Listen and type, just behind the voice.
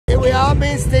we are, me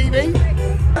and Stevie.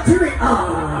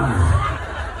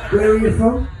 Where are you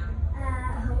from?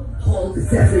 Hull. It's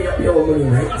definitely up your money,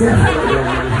 mate. Definitely your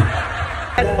money.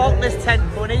 Ed Faulkner's tent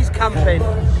when he's camping.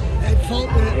 Ed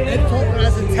Faulkner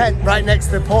has a tent right next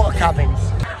to the porta cabins.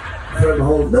 From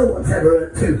Hull. No one's ever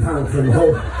earned £2 from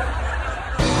Hull.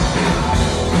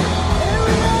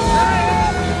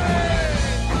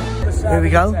 Here we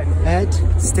go. Ed,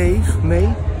 Steve,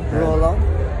 me, we're all on.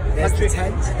 There's the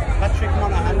tent. Patrick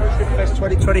Monaghan, TRIBFEST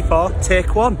 2024,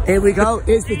 take one. Here we go,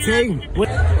 here's the team.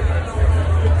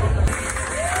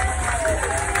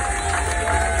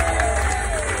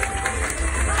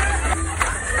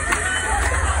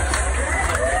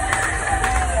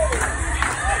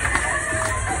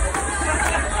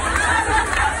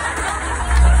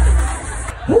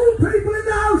 All people in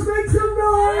the house, make some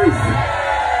noise!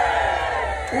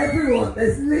 Everyone,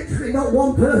 there's literally not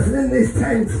one person in this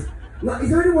tent. Is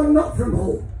there anyone not from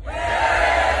Hull?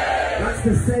 That's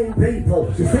the same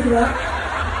people. Do you see that?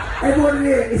 Everyone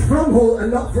here is from Hull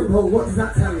and not from Hull. What does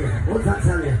that tell you? What does that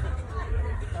tell you?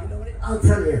 I'll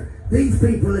tell you. These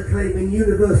people are claiming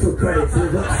universal credits and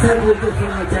they've got several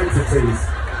different identities.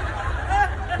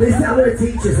 Listen, I'm going to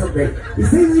teach you something. You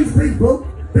see these people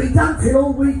be dancing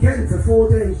all weekend for 4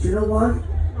 days. Do you know why?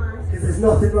 Because there's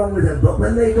nothing wrong with them. But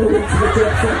when they go into the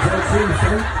job centre on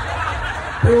Tuesday,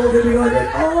 they're all going to be like,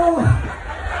 oh.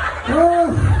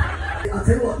 I'll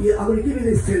tell you what, I'm going to give you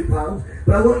this £2,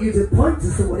 but I want you to point to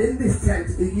someone in this tent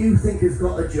who you think has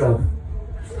got a job.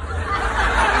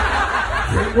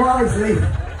 Think wisely.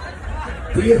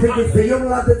 Do you think it's the young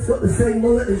lad that's got the same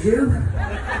mullet as you?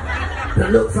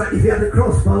 That looks like if you had a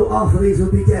crossbow, half of these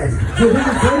would be dead. Do you think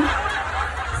it's him?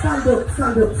 Stand up,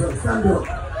 son, stand up.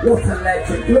 What a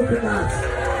legend, look at that.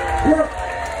 Look,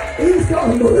 he's got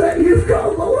a mullet, you've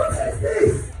got a mullet. What is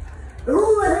this? Are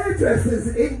all the hairdressers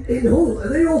in Hull, are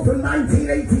they all from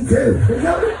 1982? Is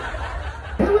that it?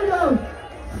 Here we go.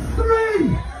 3,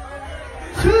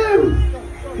 2,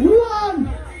 1,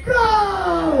 go!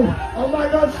 Oh my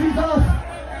God, she's off.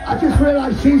 I just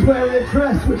realised she's wearing a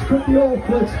dress, which could be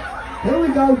awkward. Here we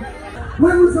go.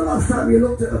 When was the last time you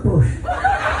looked at a bush?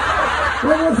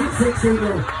 When was it,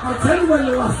 16-year-old? I'll tell you when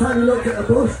the last time you looked at a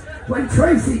bush. When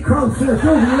Tracy crowd surfed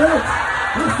over your legs.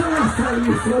 That's the last time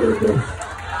you saw a bush.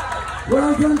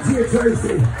 Well done to you,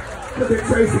 Tracy. Look at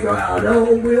Tracy going, oh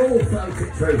no, we all felt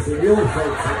it, Tracy, we all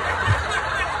felt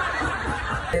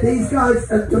it. These guys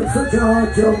have done such a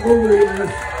hard job over the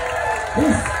years.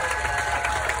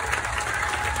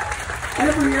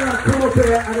 Every year I come up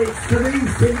here and it's for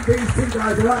these two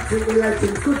guys are absolutely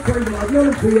legends, good friends, I've known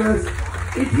them for years.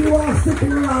 If you are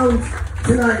sticking around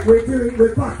tonight,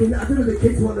 we're back in, I don't know if the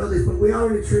kids won't know this, but we are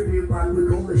in a tribute band we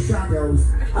call the Shadows.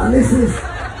 And this is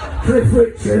Cliff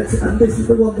Richard, and this is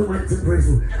the one that went to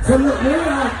prison. So look,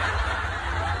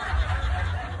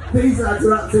 these lads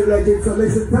are absolute legends. So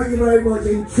listen, thank you very much.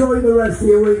 Enjoy the rest of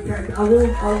your weekend. I'll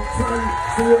try and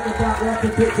see you at the back lots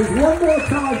of pictures. One more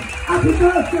time, happy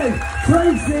birthday,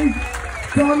 Tracy,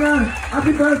 Donna.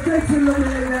 Happy birthday to the lovely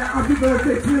lady there. Happy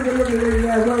birthday to the lovely lady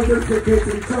there. Well done to the kids.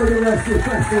 Enjoy the rest of the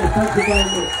festival. Thank you very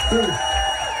much. Cheers.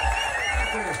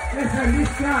 Listen,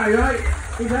 this guy, right,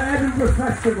 he's at Edinburgh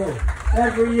Festival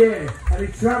every year, and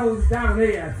he travels down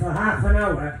here for half an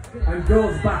hour and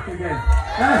goes back again.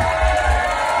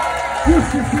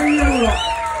 Just to see you lot.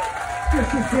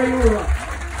 Just to see you lot.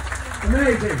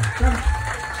 Amazing.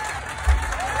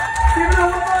 Give it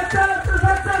up one more time to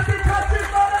fantastic Patrick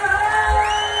Monaghan.